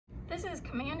This is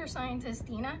Commander Scientist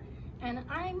Deena, and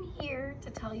I'm here to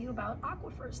tell you about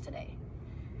aquifers today.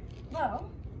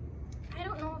 Well, I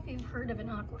don't know if you've heard of an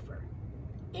aquifer.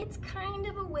 It's kind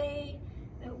of a way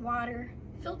that water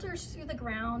filters through the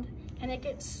ground and it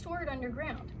gets stored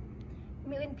underground.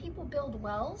 When people build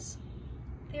wells,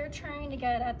 they're trying to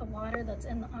get at the water that's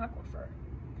in the aquifer.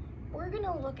 We're going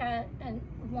to look at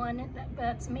one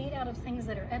that's made out of things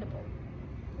that are edible.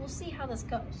 We'll see how this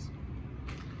goes.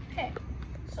 Okay,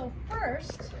 so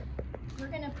first we're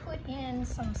going to put in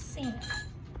some sand.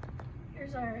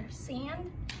 Here's our sand.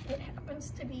 It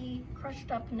happens to be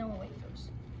crushed up Noah wafers.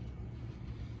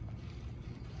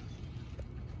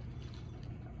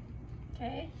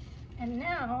 Okay, and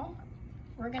now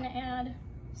we're going to add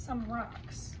some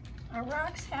rocks. Our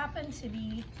rocks happen to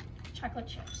be chocolate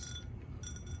chips.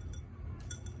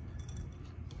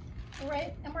 All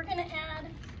right, and we're going to add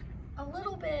a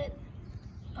little bit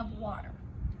of water,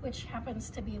 which happens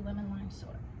to be lemon lime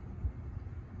soda.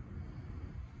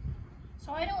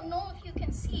 So I don't know if you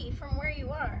can see from where you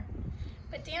are,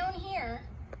 but down here,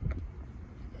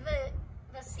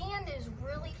 the sand is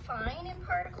really fine in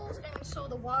particles, and so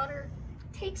the water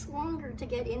takes longer to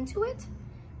get into it,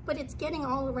 but it's getting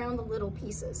all around the little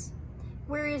pieces.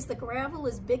 Whereas the gravel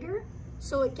is bigger,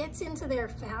 so it gets into there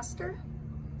faster,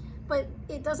 but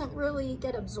it doesn't really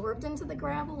get absorbed into the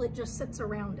gravel, it just sits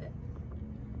around it.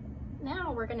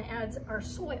 Now we're going to add our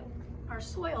soil. Our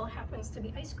soil happens to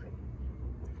be ice cream.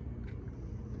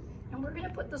 And we're going to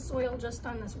put the soil just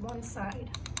on this one side.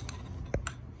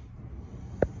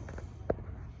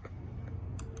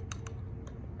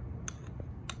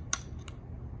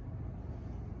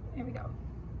 There we go.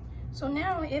 So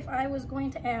now if I was going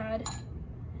to add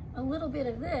a little bit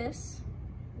of this,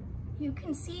 you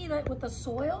can see that with the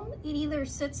soil, it either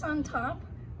sits on top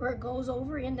or it goes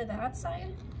over into that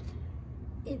side.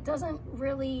 It doesn't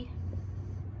really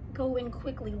go in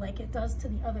quickly like it does to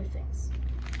the other things.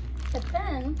 But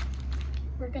then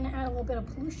we're going to add a little bit of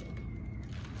pollution.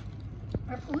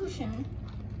 Our pollution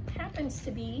happens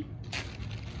to be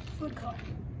food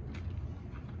coloring.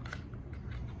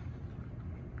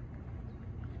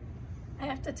 I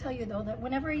have to tell you though that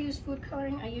whenever I use food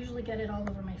coloring, I usually get it all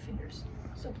over my fingers.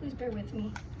 So please bear with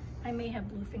me. I may have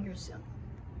blue fingers soon.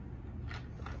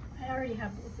 I already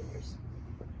have blue fingers.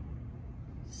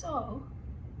 So,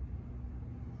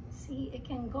 see, it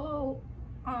can go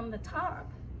on the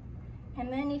top,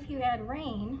 and then if you add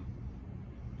rain,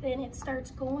 then it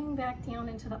starts going back down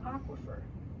into the aquifer.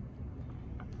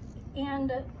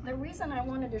 And the reason I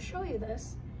wanted to show you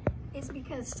this is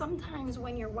because sometimes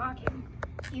when you're walking,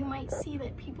 you might see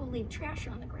that people leave trash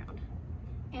on the ground.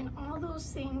 And all those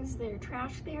things that are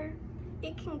trash there,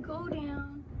 it can go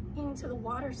down into the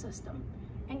water system.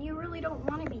 And you really don't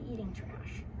want to be eating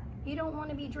trash. You don't want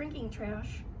to be drinking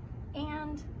trash.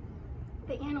 And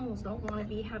the animals don't want to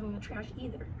be having the trash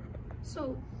either.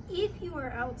 So if you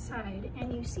are outside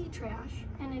and you see trash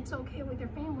and it's okay with your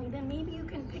family, then maybe you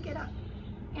can pick it up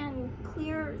and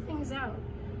clear things out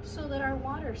so that our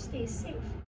water stays safe.